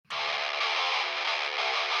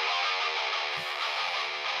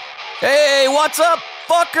Hey, what's up,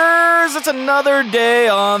 fuckers? It's another day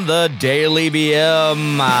on the Daily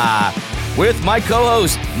BM with my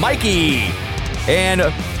co-host, Mikey,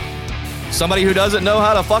 and somebody who doesn't know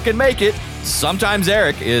how to fucking make it. Sometimes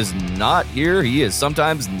Eric is not here. He is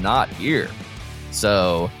sometimes not here.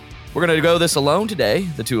 So we're going to go this alone today,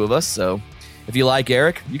 the two of us. So if you like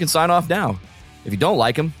Eric, you can sign off now. If you don't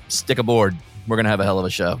like him, stick aboard. We're going to have a hell of a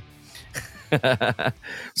show.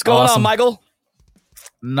 What's going on, Michael?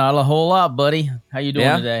 Not a whole lot, buddy. How you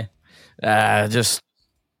doing today? Just,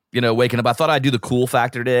 waking up. I thought I'd do the cool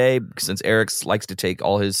factor today since Eric likes to take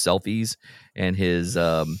all his selfies and his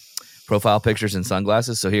profile pictures and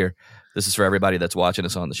sunglasses. So here, this is for everybody that's watching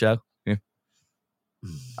us on the show. Here.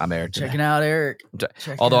 I'm Eric today. Checking out Eric.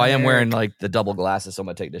 Although I am wearing like the double glasses, so I'm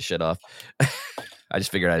going to take this shit off. I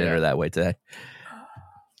just figured I'd enter that way today.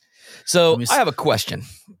 So I have a question.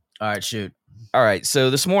 All right, shoot. All right,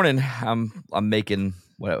 so this morning I'm making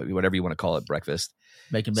whatever you want to call it, breakfast.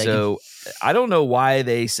 Bacon. So I don't know why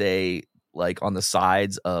they say like on the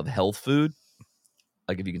sides of health food,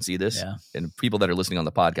 like if you can see this, and people that are listening on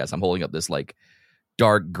the podcast, I'm holding up this like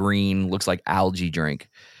dark green, looks like algae drink,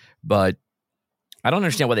 but I don't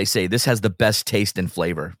understand why they say this has the best taste and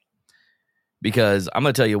flavor. Because I'm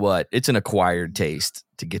going to tell you what, it's an acquired taste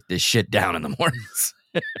to get this shit down in the mornings.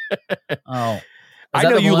 Oh. I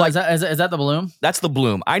know you like. Is that the bloom? That's the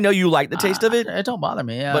bloom. I know you like the taste of it. It don't bother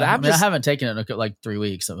me. Yeah, but I haven't taken it in like 3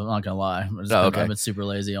 weeks. I'm not gonna lie. I've been super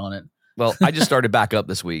lazy on it. Well, I just started back up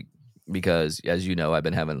this week because, as you know, I've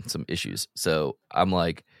been having some issues. So I'm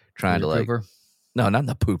like trying to like. Pooper? No, not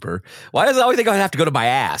the pooper. Why does it always think I have to go to my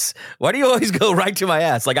ass? Why do you always go right to my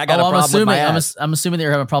ass? Like I got a problem with my ass. I'm assuming that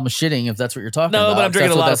you're having a problem shitting if that's what you're talking about. No, but I'm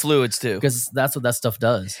drinking a lot of fluids too. Because that's what that stuff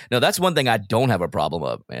does. No, that's one thing I don't have a problem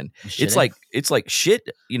of, man. It's like shit.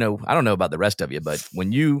 I don't know about the rest of you, but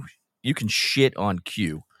when you can shit on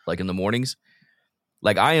cue, like in the mornings,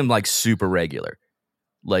 like I am like super regular.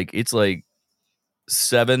 Like it's like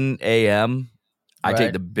 7 a.m. I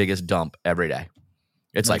take the biggest dump every day.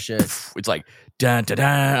 It's like shit. It's like dun, dun,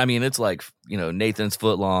 dun. I mean, it's like Nathan's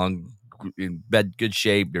foot long, in bed, good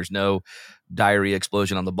shape. There's no diarrhea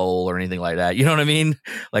explosion on the bowl or anything like that. You know what I mean?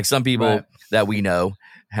 Like some people that we know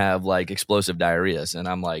have like explosive diarrheas, and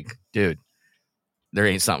I'm like, dude,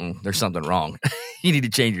 there's something wrong. You need to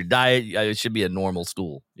change your diet. It should be a normal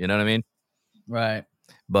stool. You know what I mean? Right.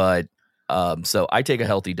 But so I take a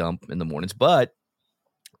healthy dump in the mornings, but.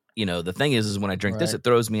 The thing is when I drink this, it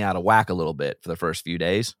throws me out of whack a little bit for the first few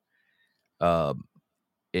days.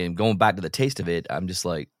 And going back to the taste of it, I'm just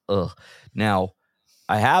like, ugh. Now,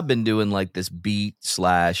 I have been doing like this beet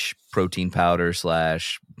 / protein powder /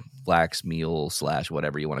 flax meal /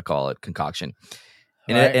 whatever you want to call it, concoction.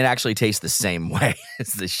 And it actually tastes the same way as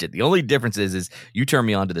this shit. The only difference is you turn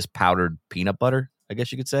me on to this powdered peanut butter, I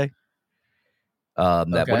guess you could say.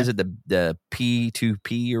 What is it? The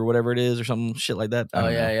P2P or whatever it is, or some shit like that.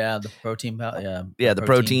 The protein powder. The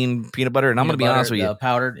protein peanut butter. And I'm gonna be honest with you,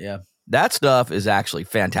 powdered. That stuff is actually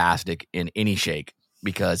fantastic in any shake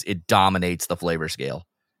because it dominates the flavor scale.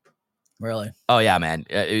 Really? Oh yeah, man.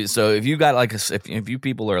 So if you got like if you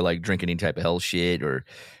people are like drinking any type of health shit or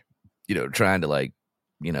trying to like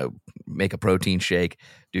make a protein shake,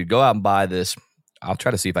 dude, go out and buy this. I'll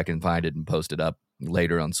try to see if I can find it and post it up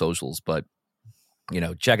later on socials, but.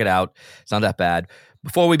 Check it out. It's not that bad.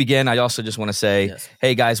 Before we begin, I also just want to say,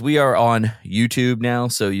 Hey guys, we are on YouTube now,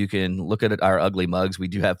 so you can look at our ugly mugs. We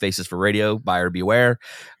do have faces for radio, buyer beware.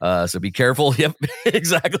 So be careful. Yep,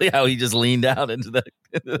 exactly how he just leaned out into the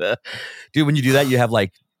dude. When you do that, you have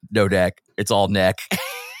like no neck. It's all neck.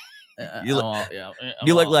 You look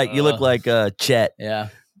like Chet. Yeah.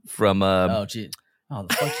 From oh gee. Oh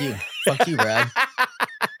fuck you, Brad.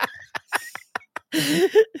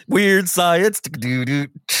 Weird Science. Bill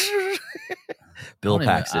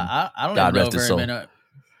Paxton. I don't God even rest his soul.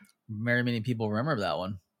 Very many people remember that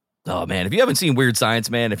one. Oh man, if you haven't seen Weird Science,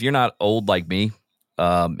 man, if you're not old like me,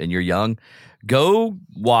 and you're young, go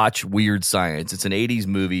watch Weird Science. It's an 80s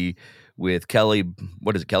movie with Kelly.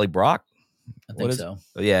 What is it? Kelly Brock? I think so.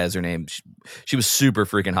 Oh, yeah, is her name. She was super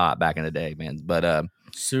freaking hot back in the day, man. But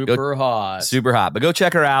super hot. But go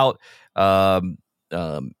check her out.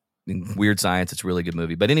 Weird Science. It's a really good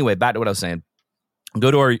movie. But anyway, back to what I was saying. Go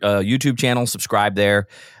to our YouTube channel, subscribe there.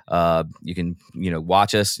 You can,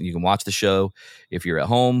 watch us. You can watch the show if you're at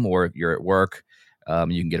home or if you're at work.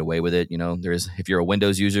 You can get away with it. If you're a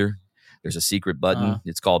Windows user, there's a secret button.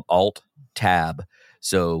 It's called Alt Tab.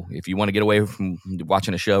 So if you want to get away from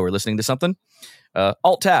watching a show or listening to something,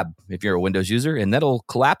 Alt Tab if you're a Windows user, and that'll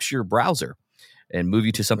collapse your browser and move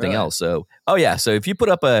you to something else. So, so if you put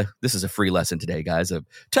up this is a free lesson today, guys, of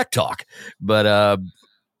tech talk, but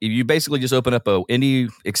you basically just open up any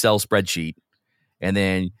Excel spreadsheet, and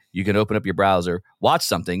then you can open up your browser, watch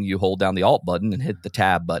something. You hold down the Alt button and hit the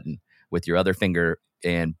Tab button with your other finger,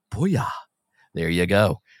 and booyah, there you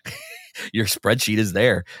go. Your spreadsheet is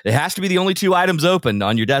there. It has to be the only 2 items open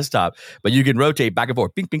on your desktop, but you can rotate back and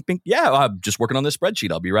forth. Bing, bing, bing. Yeah, I'm just working on this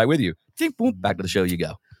spreadsheet. I'll be right with you. Ding, boom, back to the show you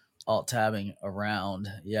go. Alt tabbing around.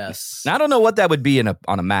 Yes. Now, I don't know what that would be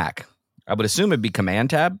on a Mac. I would assume it'd be Command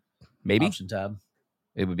Tab, maybe. Option tab.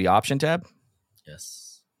 It would be Option Tab.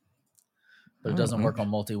 Yes. But it doesn't work on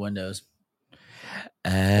multi-windows.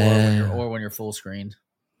 Or when you're full screened.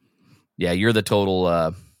 Yeah, you're the total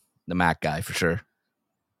the Mac guy for sure.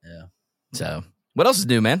 Yeah. So, what else is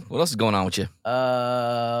new, man? What else is going on with you?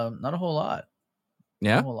 Not a whole lot.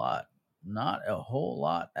 Yeah? Not a whole lot. Not a whole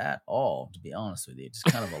lot at all, to be honest with you. Just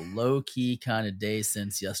kind of a low-key kind of day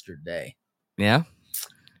since yesterday. Yeah?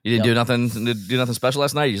 You didn't do nothing special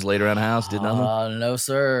last night? You just laid around the house, did nothing? No,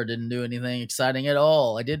 sir. Didn't do anything exciting at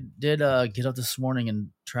all. I did get up this morning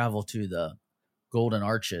and travel to the Golden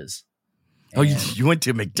Arches. Oh, you went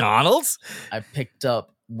to McDonald's? I picked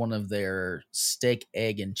up one of their steak,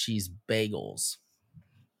 egg, and cheese bagels.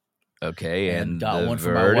 Okay, and got one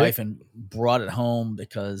for my wife and brought it home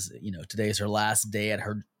because, today's her last day at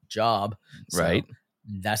her job. So right.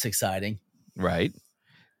 That's exciting. Right.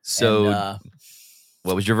 So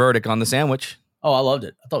what was your verdict on the sandwich? Oh, I loved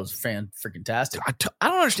it. I thought it was freaking-tastic. I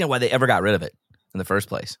don't understand why they ever got rid of it in the first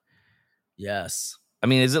place. Yes. I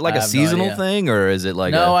mean, is it like a seasonal thing, or is it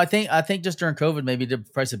like I think just during COVID, maybe the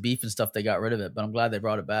price of beef and stuff, they got rid of it, but I'm glad they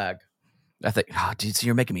brought it back. I think, dude, so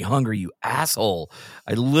you're making me hungry, you asshole.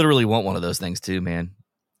 I literally want one of those things too, man.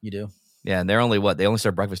 You do? Yeah, and they're only they only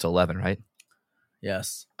serve breakfast till 11, right?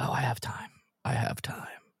 Yes. Oh, I have time.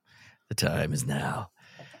 The time is now.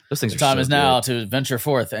 Those things the are time so is good. now to venture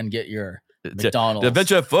forth and get your McDonald's. To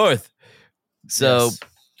venture forth. So yes.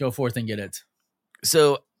 Go forth and get it.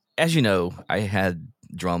 So, as you know, I had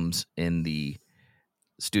drums in the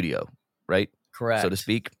studio, right? Correct. So to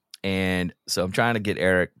speak. And so I'm trying to get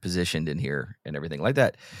Eric positioned in here and everything like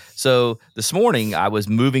that. So this morning I was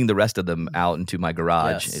moving the rest of them out into my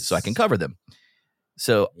garage so I can cover them.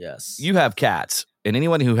 So you have cats, and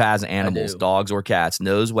anyone who has animals, dogs or cats,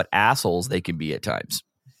 knows what assholes they can be at times.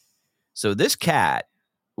 So this cat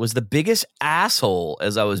was the biggest asshole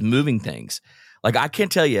as I was moving things. Like, I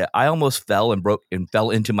can't tell you, I almost fell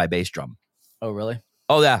into my bass drum. Oh, really?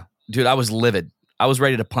 Oh, yeah. Dude, I was livid. I was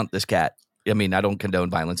ready to punt this cat. I mean, I don't condone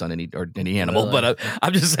violence on any animal, but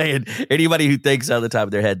I'm just saying, anybody who thinks out of the top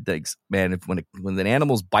of their head thinks, man, when an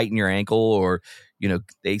animal's biting your ankle, or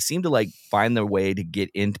they seem to like find their way to get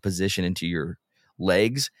into position into your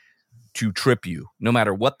legs to trip you, no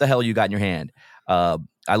matter what the hell you got in your hand.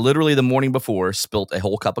 I literally the morning before spilt a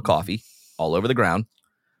whole cup of coffee all over the ground.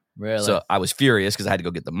 Really? So I was furious because I had to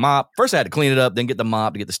go get the mop. First, I had to clean it up, then get the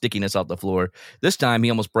mop to get the stickiness off the floor. This time, he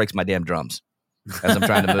almost breaks my damn drums as I'm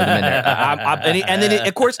trying to move them in there. And then,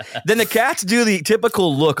 of course, then the cats do the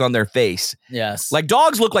typical look on their face. Yes. Like,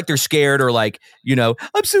 dogs look like they're scared or like, I'm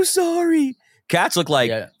so sorry. Cats look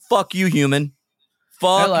like, fuck you, human.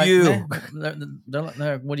 Fuck you.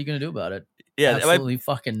 They're, what are you going to do about it? Yeah, absolutely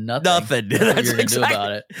fucking nothing. Nothing. What you're going to do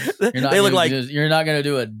about it. You're not going to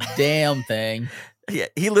do a damn thing. Yeah,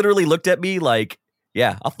 he literally looked at me like,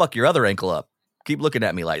 yeah, I'll fuck your other ankle up. Keep looking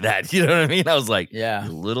at me like that. You know what I mean? I was like, yeah,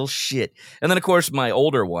 you little shit. And then, of course, my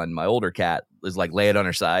older cat is like laying on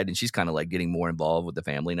her side, and she's kind of like getting more involved with the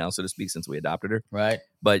family now, so to speak, since we adopted her. Right.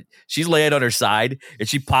 But she's laying on her side, and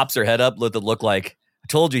she pops her head up with the look like, I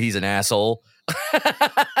told you he's an asshole.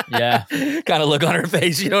 Yeah. Kind of look on her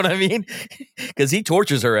face, you know what I mean? Because he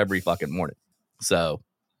tortures her every fucking morning. So,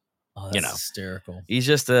 that's hysterical. He's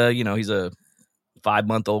just he's a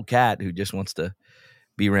 5-month-old cat who just wants to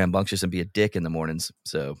be rambunctious and be a dick in the mornings.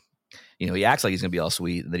 So, he acts like he's gonna be all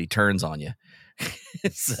sweet, and then he turns on you.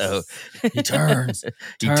 So he turns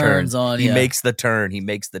on you. He makes the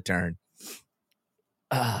turn.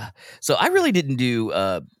 So I really didn't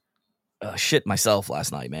do shit myself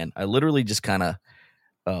last night, man. I literally just kind of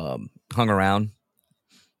hung around.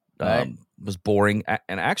 Right. Was boring,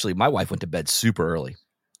 and actually, my wife went to bed super early.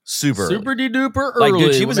 Super duper early. Like,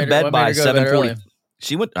 dude, she was in bed by 7:40.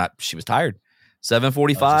 She went. She was tired.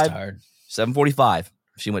 7:45. 7:45.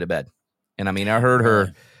 She went to bed, and I mean, I heard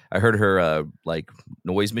her. I heard her like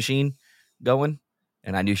noise machine going,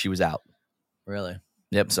 and I knew she was out. Really?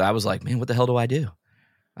 Yep. So I was like, man, what the hell do I do?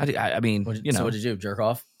 I mean, So what did you do? Jerk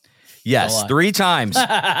off? Yes, 3 times.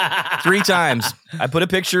 3 times. I put a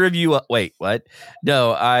picture of you. Wait, what?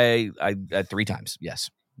 No, I 3 times. Yes.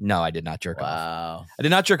 No, I did not jerk off. Wow. I did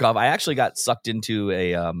not jerk off. I actually got sucked into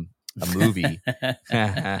a movie.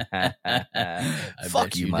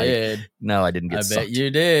 Fuck you, Mike. Did. No, I didn't get sucked. I bet you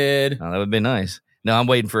did. Oh, that would be nice. No, I'm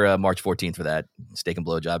waiting for March 14th for that steak and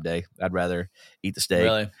blowjob day. I'd rather eat the steak.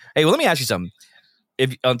 Really? Hey, well, let me ask you something.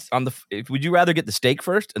 If would you rather get the steak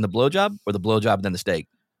first and the blowjob, or the blowjob and then the steak?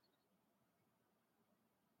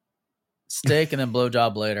 Steak and then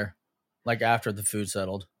blowjob later, like after the food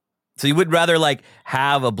settled. So you would rather like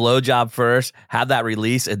have a blowjob first, have that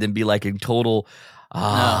release, and then be like in total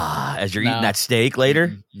as you're eating that steak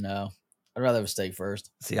later? No. I'd rather have a steak first.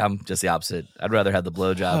 See, I'm just the opposite. I'd rather have the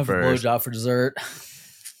blowjob first. Blowjob for dessert.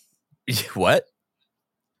 What?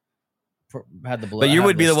 Had the but you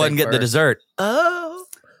would be the one getting the dessert. Oh.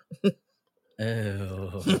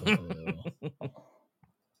 Ew.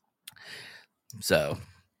 So,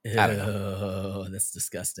 I don't know. That's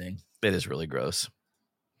disgusting. It is really gross.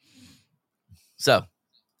 So,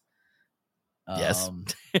 yes.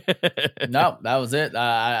 No, that was it.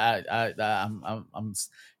 I'm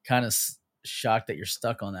kind of shocked that you're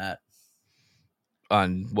stuck on that.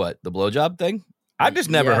 On what? The blowjob thing? I've just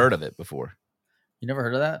never heard of it before. You never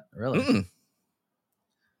heard of that? Really? Mm-mm.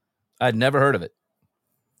 I'd never heard of it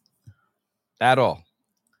at all.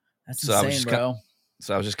 That's insane, bro.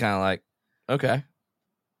 So I was just kind of like, okay.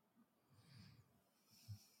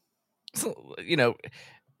 So,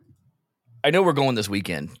 I know we're going this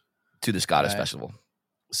weekend to the Scottish Festival.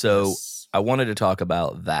 So I wanted to talk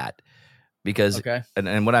about that because,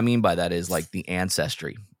 and what I mean by that is like the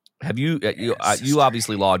ancestry. Have you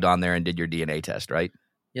obviously logged on there and did your DNA test, right?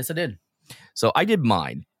 Yes, I did. So I did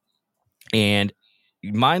mine, and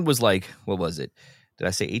mine was like, what was it? Did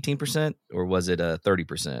I say 18% or was it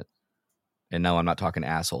 30%? And no, I'm not talking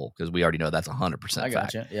asshole because we already know that's 100%. I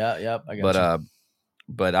got you. Yeah, yep. I got you.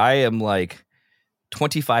 But I am like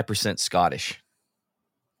 25% Scottish,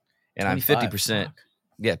 and 25. I'm 50%. Fuck.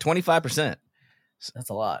 Yeah, 25%. That's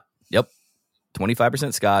a lot. Yep,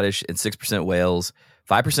 25% Scottish and 6% Wales,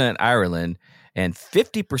 5% Ireland, and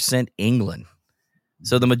 50% England.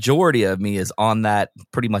 So the majority of me is on that,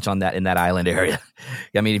 pretty much on that in that island area.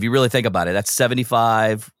 I mean, if you really think about it, that's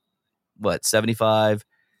 75,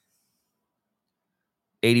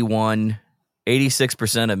 81,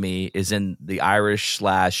 86% of me is in the Irish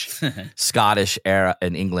 / Scottish era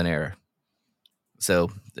and England era. So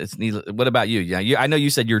it's neat. What about you? Yeah, I know you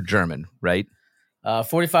said you're German, right?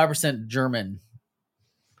 45% German.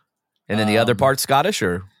 And then the other part Scottish,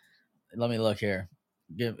 or? Let me look here.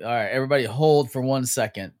 All right, everybody hold for 1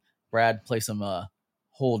 second. Brad, play some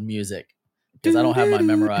hold music because I don't have mine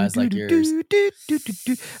memorized like yours.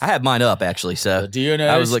 I have mine up actually. So the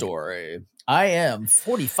DNA story. I am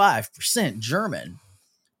 45% German,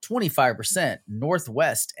 25%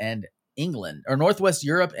 Northwest and England, or Northwest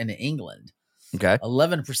Europe and England. Okay.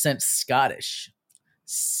 11% Scottish,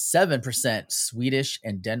 7% Swedish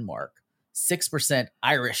and Denmark, 6%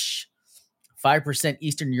 Irish, 5%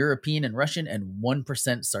 Eastern European and Russian, and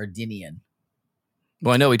 1% Sardinian.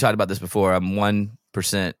 Well, I know we talked about this before. I'm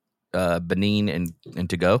 1% Benin and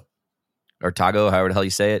Togo, or Togo, however the hell you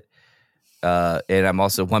say it. And I'm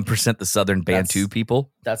also 1% the Southern Bantu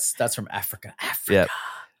people. That's from Africa. Yeah.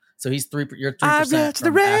 So he's 3%. You're 3%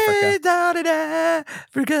 from Africa. Down in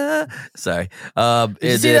Africa. Sorry. Did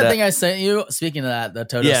you see that thing I sent you? Speaking of that, the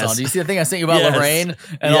Toto song. Do you see the thing I sent you about Lorraine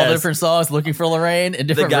and all the different songs looking for Lorraine and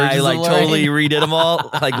different versions of Lorraine? The guy totally redid them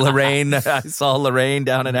all. Like Lorraine. I saw Lorraine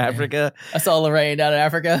down in Africa. I saw Lorraine down in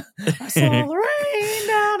Africa. I saw Lorraine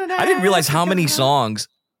down in Africa. I didn't realize how many songs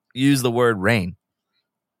use the word rain.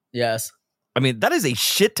 Yes. I mean, that is a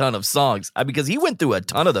shit ton of songs because he went through a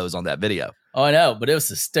ton of those on that video. Oh, I know, but it was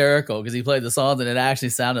hysterical because he played the songs and it actually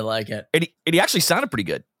sounded like it. And he actually sounded pretty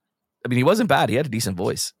good. I mean, he wasn't bad. He had a decent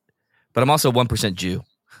voice. But I'm also 1% Jew,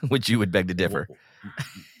 which you would beg to differ.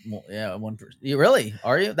 Well, yeah, 1%. You really?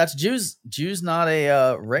 Are you? That's Jews. Jews not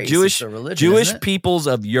a race. Jewish, it's a religion. Jewish peoples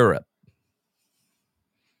of Europe.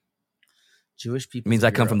 Jewish people means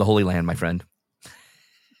I come from the Holy Land, my friend.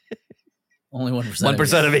 Only 1%.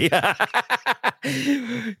 1% of me.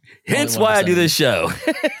 Hence why I do this show.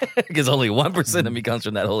 Because only 1% of me comes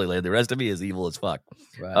from that Holy Land. The rest of me is evil as fuck.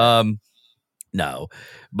 Right. No.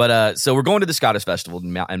 But so we're going to the Scottish Festival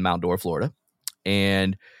in Mount Dora, Florida.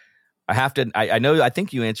 And I have to, I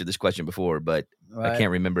think you answered this question before, but I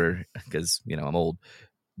can't remember because, I'm old.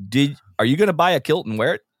 Are you going to buy a kilt and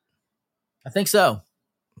wear it? I think so.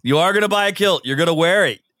 You are going to buy a kilt. You're going to wear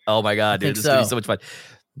it. Oh my God, dude. This is going to be so much fun.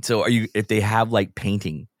 So if they have like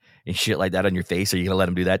painting and shit like that on your face, are you going to let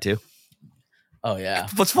them do that too? Oh yeah.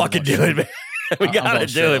 Let's fucking do it, man. We got to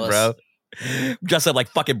do it, bro. Dress up like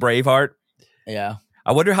fucking Braveheart. Yeah.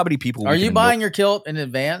 I wonder how many people are you buying your kilt in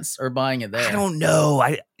advance or buying it there? I don't know.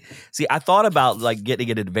 I thought about like getting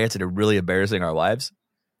it in advance and really embarrassing our wives,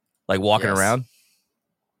 like walking around.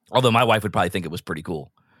 Although my wife would probably think it was pretty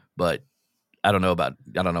cool, but I don't know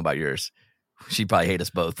about yours. She'd probably hate us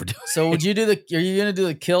both for doing it. So would you are you going to do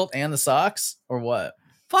the kilt and the socks or what?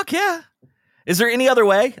 Fuck yeah. Is there any other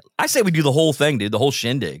way? I say we do the whole thing, dude, the whole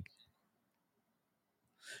shindig.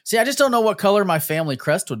 See, I just don't know what color my family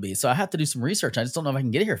crest would be, so I have to do some research. I just don't know if I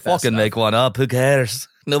can get here fast enough. Make one up. Who cares?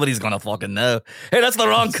 Nobody's gonna fucking know. Hey, that's the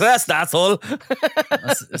wrong crest, asshole.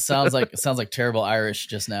 It sounds like terrible Irish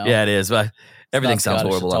just now. Yeah, it is. But everything sounds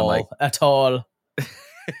horrible. At all.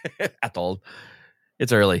 At all.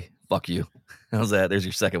 It's early. Fuck you. How's that? There's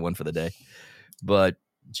your second one for the day. But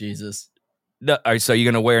Jesus. No, all right, so you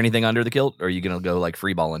gonna wear anything under the kilt, or are you gonna go like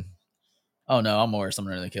free balling? Oh no, I'm wearing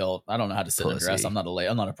something under the kilt. I don't know how to sit in a dress. I'm not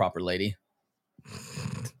a proper lady.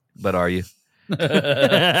 But are you? No,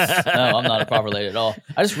 I'm not a proper lady at all.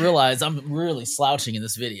 I just realized I'm really slouching in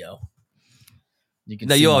this video.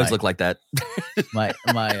 You always look like that.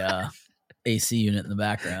 my AC unit in the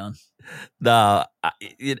background. No,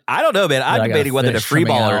 I don't know, man. I'm debating whether to free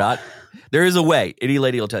ball or not. There is a way. Any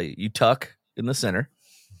lady will tell you. You tuck in the center,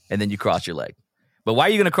 and then you cross your leg. But why are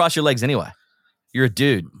you going to cross your legs anyway? You're a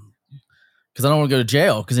dude. Because I don't want to go to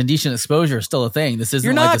jail. Because indecent exposure is still a thing. This isn't.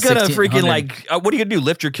 You're not gonna freaking like. What are you gonna do?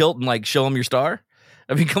 Lift your kilt and like show them your star?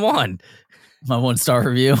 I mean, come on. My 1-star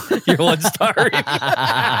review. Your 1-star review.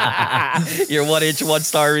 Your 1-inch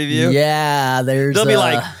 1-star review. Yeah, they'll be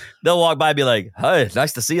like, they'll walk by and be like, "Hey,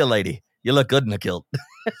 nice to see you, lady. You look good in a kilt."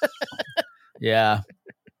 Yeah.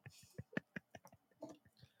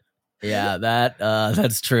 Yeah,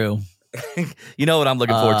 that's true. You know what I'm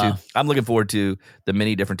looking forward to? I'm looking forward to the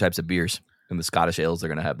many different types of beers and the Scottish ales they're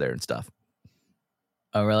going to have there and stuff.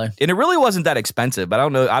 Oh, really? And it really wasn't that expensive, but I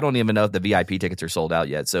don't know. I don't even know if the VIP tickets are sold out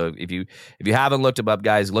yet. So if you haven't looked them up,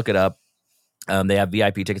 guys, look it up. They have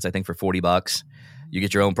VIP tickets, I think, for $40. You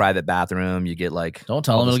get your own private bathroom. You get like... Don't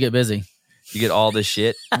tell them it'll get busy. You get all this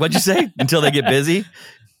shit. What'd you say? Until they get busy?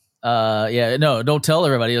 Yeah, no, don't tell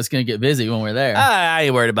everybody it's going to get busy when we're there. I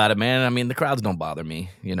ain't worried about it, man. I mean, the crowds don't bother me.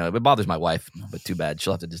 You know, it bothers my wife, but too bad.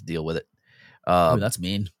 She'll have to just deal with it. Ooh, that's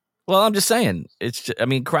mean. Well, I'm just saying. I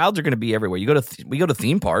mean, crowds are going to be everywhere. We go to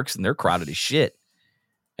theme parks and they're crowded as shit.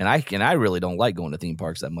 And I really don't like going to theme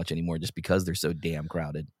parks that much anymore, just because they're so damn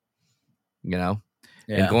crowded. You know,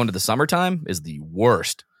 and going to the summertime is the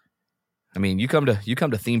worst. I mean, you come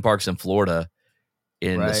to theme parks in Florida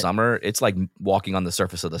in the summer, it's like walking on the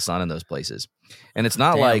surface of the sun in those places. And it's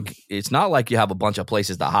not like you have a bunch of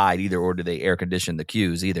places to hide either, or do they air condition the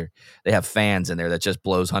queues either. They have fans in there that just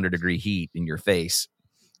blows 100-degree heat in your face.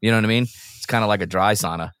 You know what I mean? It's kind of like a dry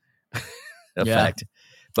sauna effect,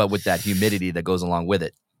 but with that humidity that goes along with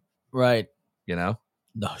it. Right. You know?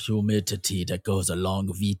 The humidity that goes along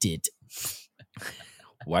with it.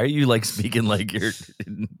 Why are you like speaking like you're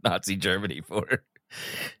in Nazi Germany for?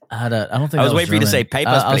 I don't think I was waiting for you to say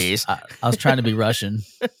papers, please. I was trying to be Russian.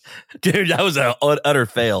 Dude, that was an utter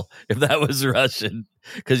fail if that was Russian,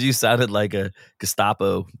 because you sounded like a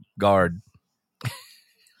Gestapo guard.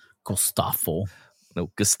 Gestapo. No,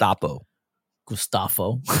 Gestapo.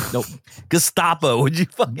 Gustavo. No, Gestapo. Would you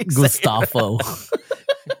fucking say Gustavo?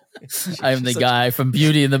 I am the guy from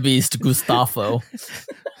Beauty and the Beast, Gustavo.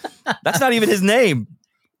 That's not even his name.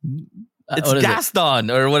 It's Gaston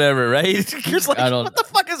or whatever, right? You're like, what the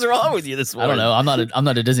fuck is wrong with you this morning? I don't know. I'm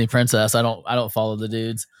not a Disney princess. I don't follow the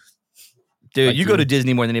dudes. Dude, like you go to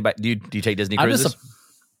Disney more than anybody. Do you take Disney cruises?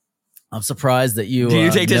 I'm surprised that you. Do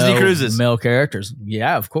you take Disney cruises? Male characters.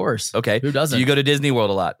 Yeah, of course. Okay. Who doesn't? Do you go to Disney World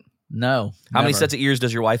a lot? No. How many sets of ears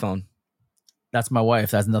does your wife own? That's my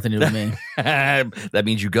wife. That has nothing to do with me. That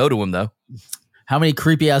means you go to them, though. How many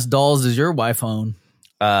creepy ass dolls does your wife own?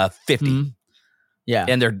 50. Yeah,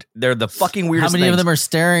 and they're the fucking weirdest. How many of them are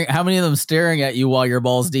staring? How many of them staring at you while you're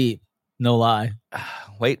balls deep? No lie.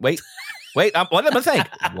 Wait. What am I think?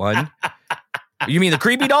 One. You mean the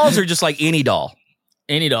creepy dolls or just like any doll?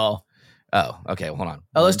 Any doll. Oh, okay. Hold on.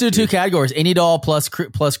 Let's do two categories: any doll plus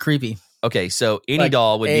creepy. Okay, so any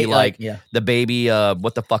doll would be like the baby.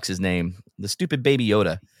 What the fuck's his name? The stupid baby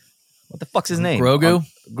Yoda. What the fuck's his name? Grogu.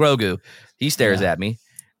 Grogu. He stares at me.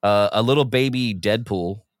 A little baby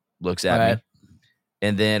Deadpool looks at me.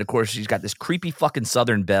 And then, of course, she's got this creepy fucking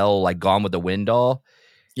Southern Belle, like Gone with the Wind doll.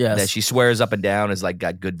 Yes. That she swears up and down is like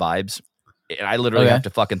got good vibes. And I literally have to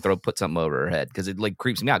fucking put something over her head because it like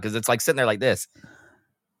creeps me out because it's like sitting there like this.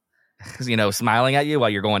 You know, smiling at you while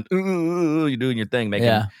you're going, ooh, you're doing your thing,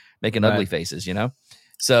 making ugly faces, you know?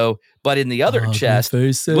 So, but in the other chest,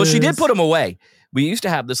 well, she did put them away. We used to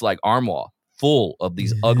have this like armoire full of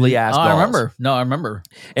these ugly ass dolls. I remember. No, I remember.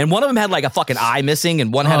 And one of them had like a fucking eye missing,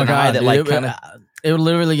 and one had an eye that dude, like kind of. It would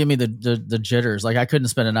literally give me the jitters. Like I couldn't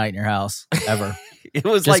spend a night in your house ever. It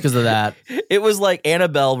was just like because of that. It was like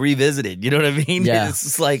Annabelle revisited. You know what I mean? Yeah. It's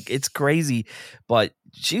just like it's crazy, but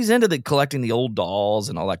she's into collecting the old dolls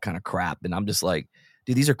and all that kind of crap. And I'm just like,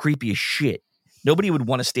 dude, these are creepy as shit. Nobody would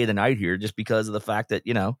want to stay the night here just because of the fact that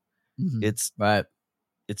it's right.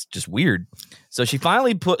 It's just weird. So she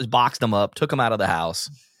finally boxed them up, took them out of the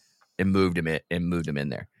house, and moved them in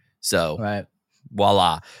there. So right.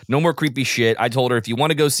 Voila. No more creepy shit. I told her if you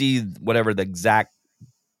want to go see whatever the exact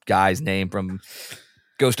guy's name from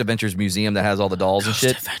Ghost Adventures Museum that has all the dolls and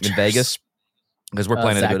shit in Vegas, because we're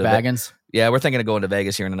planning to go to Baggins. Yeah, we're thinking of going to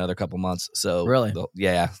Vegas here in another couple months. So really,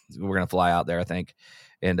 yeah, we're gonna fly out there, I think.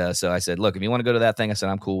 And so I said, look, if you want to go to that thing, I said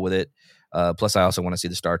I'm cool with it. Plus, I also want to see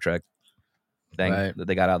the Star Trek thing that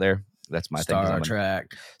they got out there. That's my thing. Star Trek.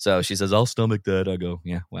 So she says, I'll stomach that. I go,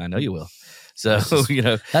 yeah, well, I know you will. So,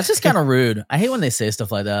 that's just kind of rude. I hate when they say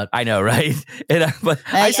stuff like that. I know, right? And, but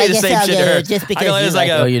I say the same shit to her. Just because I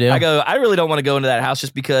go, I really don't want to go into that house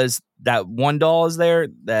just because that one doll is there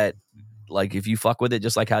that, like, if you fuck with it,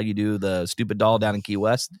 just like how you do the stupid doll down in Key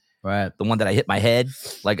West. Right. The one that I hit my head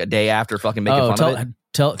like a day after fucking making fun of it.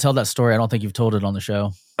 Tell that story. I don't think you've told it on the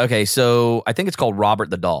show. Okay, so I think it's called Robert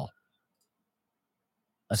the Doll.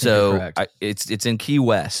 So it's in Key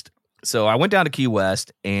West. So I went down to Key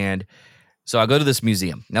West, and so I go to this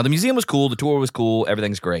museum. Now the museum was cool, the tour was cool,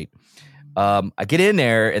 everything's great. I get in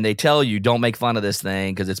there, and they tell you don't make fun of this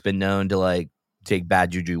thing because it's been known to like take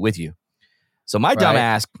bad juju with you. So my dumb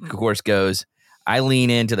ass, of course, goes. I lean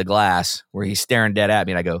into the glass where he's staring dead at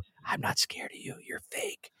me, and I go, "I'm not scared of you. You're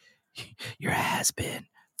fake. You're a has-been.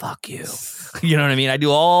 Fuck you." You know what I mean? I do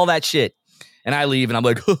all that shit. And I leave, and I'm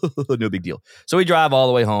like, no big deal. So we drive all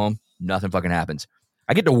the way home. Nothing fucking happens.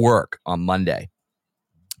 I get to work on Monday.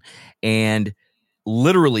 And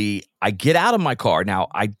literally, I get out of my car. Now,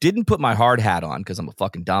 I didn't put my hard hat on because I'm a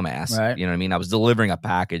fucking dumbass. Right. You know what I mean? I was delivering a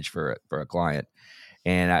package for a client.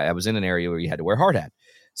 And I was in an area where you had to wear a hard hat.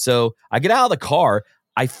 So I get out of the car.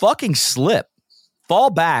 I fucking slip,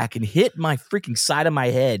 fall back, and hit my freaking side of my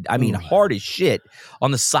head. I mean, hard as shit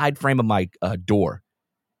on the side frame of my door.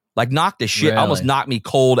 Like knocked the shit, almost knocked me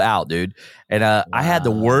cold out, dude. And I had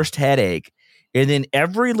the worst headache. And then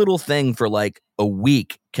every little thing for like a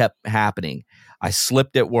week kept happening. I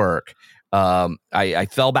slipped at work. I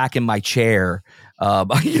fell back in my chair. You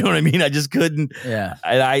know what I mean? I just couldn't. Yeah.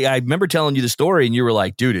 I remember telling you the story, and you were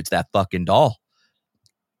like, dude, it's that fucking doll.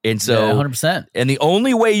 And so 100%. And the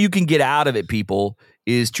only way you can get out of it, people,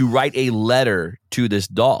 is to write a letter to this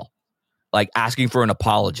doll, like asking for an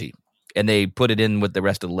apology. And they put it in with the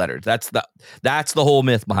rest of the letters. That's the whole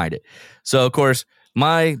myth behind it. So of course,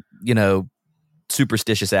 my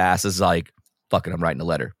superstitious ass is like, fuck it, I'm writing a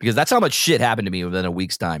letter because that's how much shit happened to me within a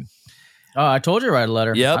week's time. Oh, I told you to write a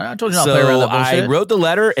letter. Yep. I told you not to play around that bullshit. I wrote the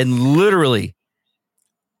letter, and literally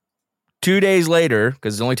 2 days later,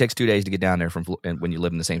 because it only takes 2 days to get down there from when you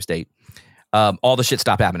live in the same state, all the shit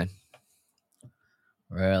stopped happening.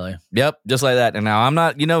 Really? Yep, just like that. And now I'm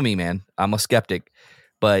not, you know me, man. I'm a skeptic.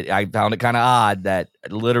 But I found it kind of odd that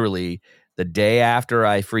literally the day after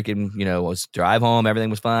I freaking, was drive home,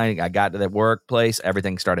 everything was fine. I got to the workplace,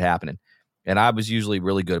 everything started happening. And I was usually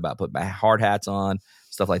really good about putting my hard hats on,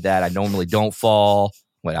 stuff like that. I normally don't fall.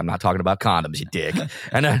 Wait, I'm not talking about condoms, you dick.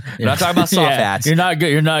 And I'm not talking about soft hats. You're not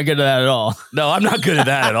good. You're not good at that at all. No, I'm not good at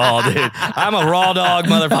that at all, dude. I'm a raw dog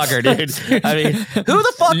motherfucker, dude. I mean, who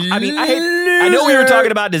the fuck? I mean, I know we were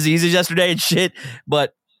talking about diseases yesterday and shit,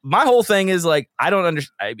 but my whole thing is like, I don't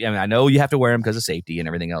understand. I mean, I know you have to wear them because of safety and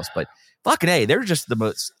everything else, but fucking A, they're just the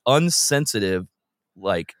most unsensitive.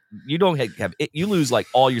 Like, you don't have it, you lose like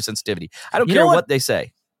all your sensitivity. I don't care what they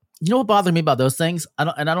say. You know what bothered me about those things?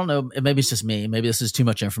 I don't know. Maybe it's just me. Maybe this is too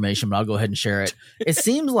much information, but I'll go ahead and share it. It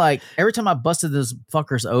seems like every time I busted those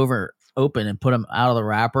fuckers open and put them out of the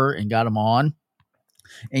wrapper and got them on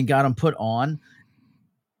and got them put on,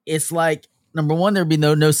 it's like, number one, there'd be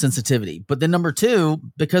no sensitivity. But then number two,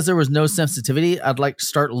 because there was no sensitivity, I'd like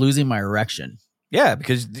start losing my erection. Yeah,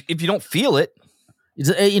 because if you don't feel it,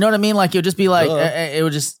 you know what I mean? Like it would just be like, it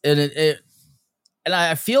would just, and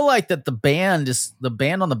I feel like that the band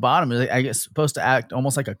on the bottom is, I guess, supposed to act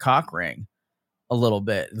almost like a cock ring a little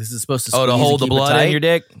bit. This is supposed to to hold the blood in your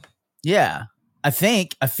dick. Yeah. I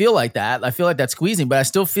feel like that. I feel like that's squeezing, but I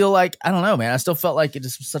still feel like, I don't know, man. I still felt like it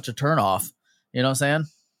just was such a turn off. You know what I'm saying?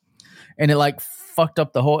 And it like fucks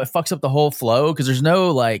up the whole flow because there's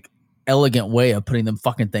no like elegant way of putting them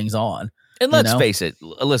fucking things on. And let's face it.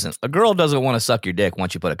 Listen, a girl doesn't want to suck your dick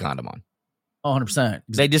once you put a condom on. 100%.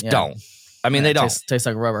 They just don't. I mean, they don't tastes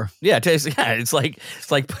like rubber. Yeah, it's like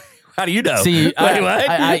how do you know? See, Wait, what?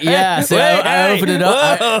 I opened it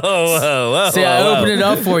up. I opened it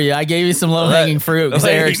up for you. I gave you some low hanging fruit because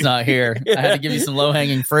Eric's not here. I had to give you some low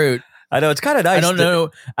hanging fruit. I know it's kind of nice.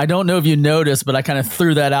 I don't know if you noticed, but I kind of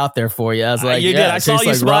threw that out there for you. I was like, you did. I saw you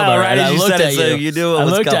like smile rubber, right as you said it. So you knew I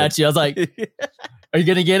looked at you. I was like, are you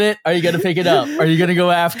gonna get it? Are you gonna pick it up? Are you gonna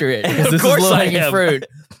go after it? Because this is low hanging fruit.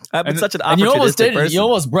 I've been such an opportunistic and you almost didn't. person. You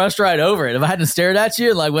almost brushed right over it. If I hadn't stared at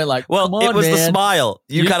you and went well, come on, it was man. the smile.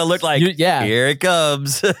 You kind of looked like, here it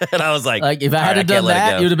comes, and I was like, if I hadn't done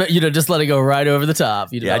that, you'd have just let it go right over the top.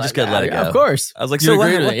 I just couldn't let it go. Of course, I was like, so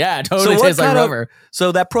what? Yeah, it totally tastes like rubber.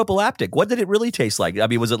 So that prophylactic, what did it really taste like? I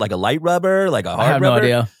mean, was it like a light rubber, like a hard rubber?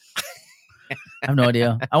 I have no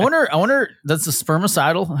idea. I wonder. Does the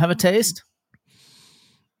spermicidal have a taste?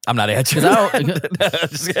 I'm not answering.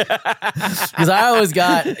 Because I always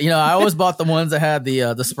got, I always bought the ones that had the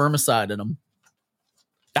spermicide in them.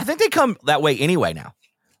 I think they come that way anyway now.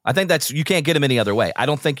 I think you can't get them any other way. I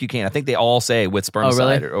don't think you can. I think they all say with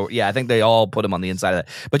spermicide. Oh, really? Or I think they all put them on the inside of that.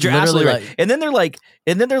 But you're absolutely right. And then they're like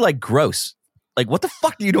gross. Like, what the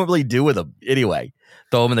fuck do you normally do with them anyway?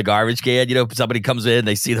 Throw them in the garbage can. Somebody comes in,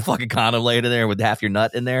 they see the fucking condom laying in there with half your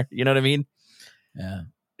nut in there. You know what I mean? Yeah.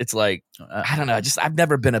 It's like, I don't know. I've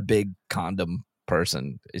never been a big condom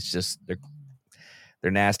person. It's just they're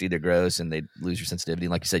nasty, they're gross, and they lose your sensitivity.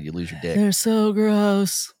 And like you said, you lose your dick. They're so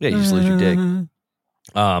gross. Yeah, you just lose your dick.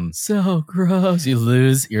 So gross. You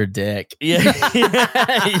lose your dick. Yeah.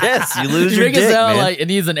 Yes, you lose your dick. It sound like it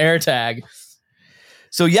needs an air tag.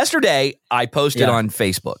 So yesterday I posted on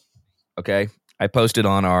Facebook. Okay, I posted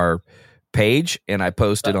on our page and I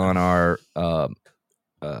posted on our on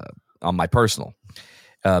my personal.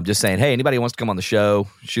 Just saying, hey, anybody wants to come on the show,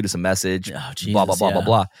 shoot us a message, blah, blah, blah, blah,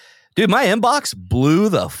 blah. Dude, my inbox blew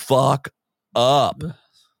the fuck up.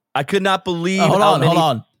 I could not believe hold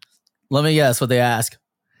on. Let me guess what they ask.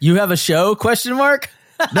 You have a show, question mark?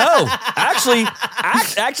 No, actually,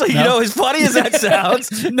 no. As funny as that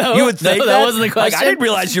sounds, no, you would think that wasn't the question. I didn't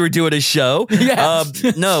realize you were doing a show. Yeah.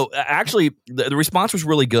 No, actually, the response was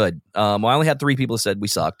really good. I only had 3 people that said we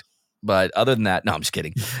sucked. But other than that, no, I'm just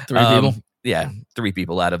kidding. 3 people? Yeah, 3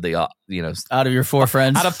 people out of the out of your 4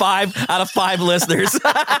 friends, out of 5 listeners.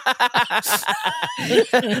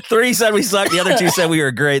 3 said we sucked. The other 2 said we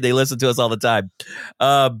were great. They listen to us all the time.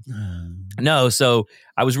 No, so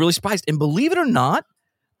I was really surprised, and believe it or not,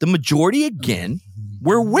 the majority again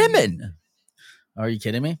were women. Are you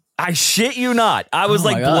kidding me? I shit you not. I was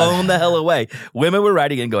blown the hell away. Women were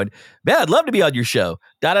writing in going, man, I'd love to be on your show.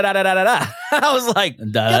 Da da da da da da da. I was like,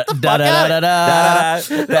 get the fuck out. Da da da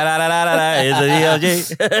da da da. It's a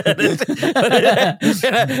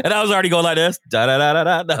DLG. And I was already going like this. Da da da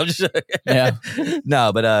da da. Yeah.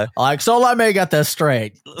 No, but so let me get this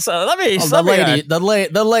straight. So let me.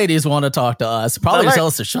 The ladies want to talk to us. Probably tell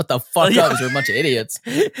us to shut the fuck up. We're a bunch of idiots.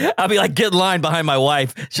 I'll be like, get in line behind my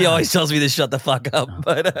wife. She always tells me to shut the fuck up.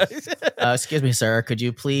 But excuse me, sir. Could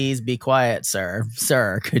you please be quiet, sir?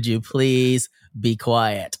 Sir, could you please be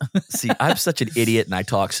quiet? See, I'm such an idiot and I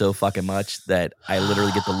talk so fucking much that I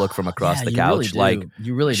literally get the look from across the couch.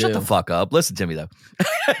 You really shut the fuck up. Listen to me, though.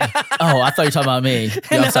 Oh, I thought you were talking about me.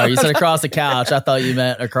 I'm sorry. You said across the couch. I thought you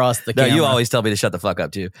meant across the camera. No, you always tell me to shut the fuck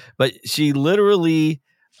up, too. But she literally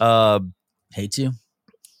hates you.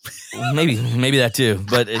 Maybe that, too.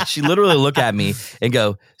 But she literally look at me and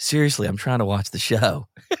go, seriously, I'm trying to watch the show.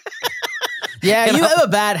 Yeah, you have a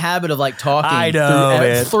bad habit of talking I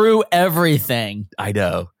know, through everything. I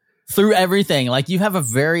know. Through everything. You have a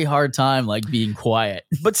very hard time being quiet.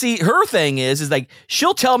 But see, her thing is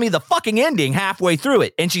she'll tell me the fucking ending halfway through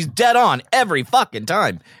it, and she's dead on every fucking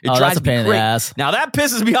time. It drives that's a pain me in crazy. the ass. Now that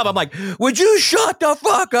pisses me off. I'm like, would you shut the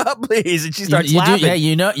fuck up, please? And she starts laughing.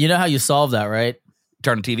 You know how you solve that, right?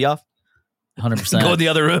 Turn the TV off. 100%. Go in the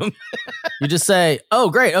other room. You just say, oh,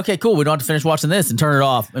 great. Okay, cool. We don't have to finish watching this and turn it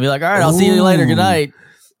off. And be like, all right, I'll see you later. Good night.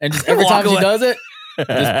 And just every time she does it,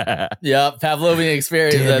 Pavlovian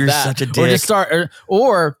experience. Dude, you're such a dick. Or just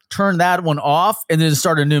or turn that one off and then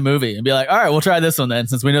start a new movie and be like, all right, we'll try this one then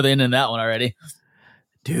since we know the end of that one already.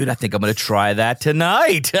 Dude, I think I'm going to try that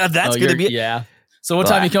tonight. That's going to be... Yeah. So what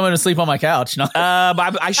time you come in and sleep on my couch? No?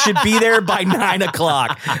 I should be there by 9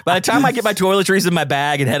 o'clock. By the time I get my toiletries in my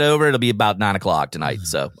bag and head over, it'll be about 9 o'clock tonight.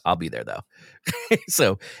 So I'll be there though.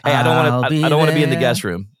 So hey, I don't want to be in the guest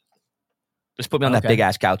room. Just put me on that big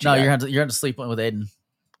ass couch. No, you're going to sleep with Aiden.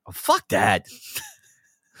 Oh, fuck that.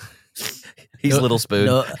 He's Little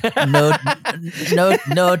Spoon. No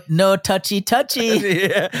touchy.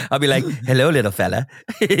 Yeah. I'll be like, hello, little fella.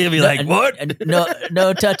 He'll be like, what?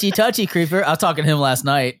 No touchy, creeper. I was talking to him last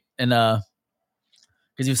night, and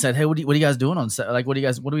because you said, "Hey, what are you guys doing on like what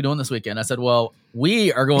are we doing this weekend?" I said, "Well,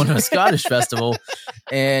 we are going to a Scottish festival,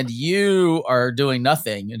 and you are doing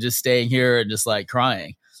nothing and just staying here and just like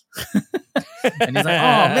crying." And he's like,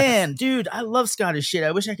 "Oh man, dude, I love Scottish shit.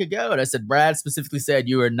 I wish I could go." And I said, "Brad specifically said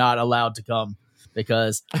you are not allowed to come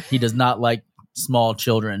because he does not like small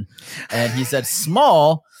children." And he said,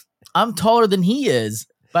 "Small? I'm taller than he is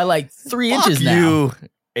by like 3 inches now." You,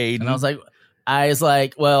 Aiden. And I was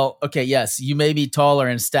like, well, okay, yes, you may be taller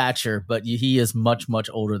in stature, but he is much, much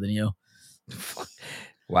older than you.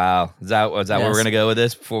 Wow. Is that where we're going to go with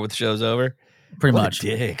this before the show's over? Pretty what much.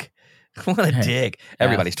 A dick. What a dick.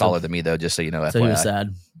 Everybody's taller than me, though, just so you know. So FYI. he was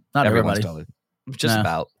sad. Not Everyone's everybody. taller. Just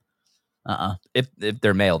about. If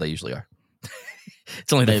they're male, they usually are.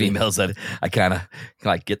 It's only the females that I kind of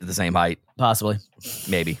like get to the same height. Possibly.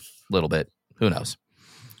 Maybe. A little bit. Who knows?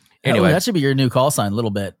 Anyway. That should be your new call sign,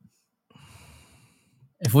 little bit.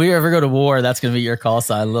 If we ever go to war, that's going to be your call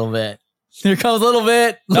sign, a little bit. Here comes a little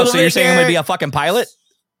bit. So you're saying I'm going to be a fucking pilot?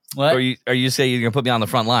 What? Or you say you're going to put me on the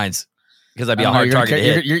front lines? Because I'd be a hard target to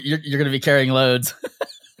hit. You're going to be carrying loads.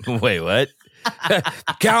 Wait, what?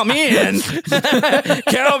 Count me in.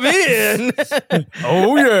 Count me in.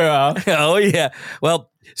 Oh, yeah. Oh, yeah.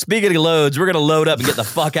 Well, speaking of loads, we're going to load up and get the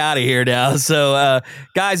fuck out of here now. So,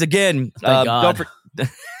 guys, again, God.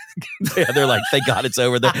 Yeah, they're like, thank God it's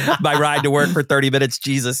over. My ride to work for 30 minutes,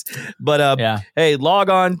 Jesus. But hey, log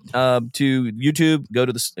on to YouTube. Go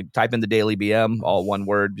to type in the Daily BM, all one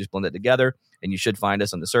word, just blend it together, and you should find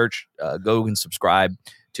us on the search. Go and subscribe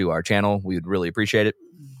to our channel. We would really appreciate it.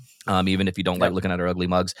 Even if you don't like looking at our ugly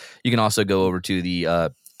mugs, you can also go over to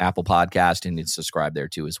the Apple Podcast and subscribe there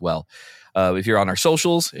too as well. If you're on our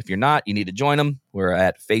socials, if you're not, you need to join them. We're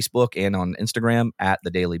at Facebook and on Instagram at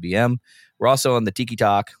the Daily BM. We're also on the Tiki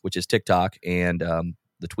Talk, which is TikTok, and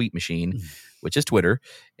the Tweet Machine, which is Twitter,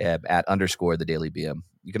 at _ the Daily BM.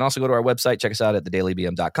 You can also go to our website, check us out at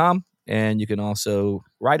thedailybm.com, and you can also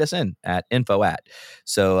write us in at info@.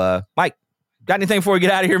 So, Mike, got anything before we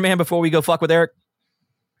get out of here, man, before we go fuck with Eric?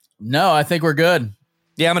 No, I think we're good.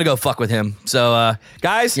 Yeah, I'm going to go fuck with him. So,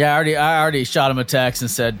 guys. Yeah, I already shot him a text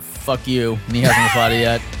and said, fuck you. And he hasn't replied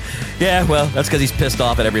yet. Yeah, well, that's because he's pissed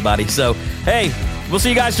off at everybody. So, hey, we'll see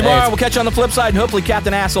you guys tomorrow. We'll catch you on the flip side, and hopefully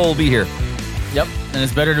Captain Asshole will be here. Yep. And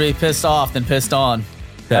it's better to be pissed off than pissed on.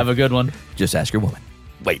 Have a good one. Just ask your woman.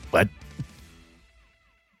 Wait, what?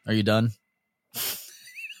 Are you done?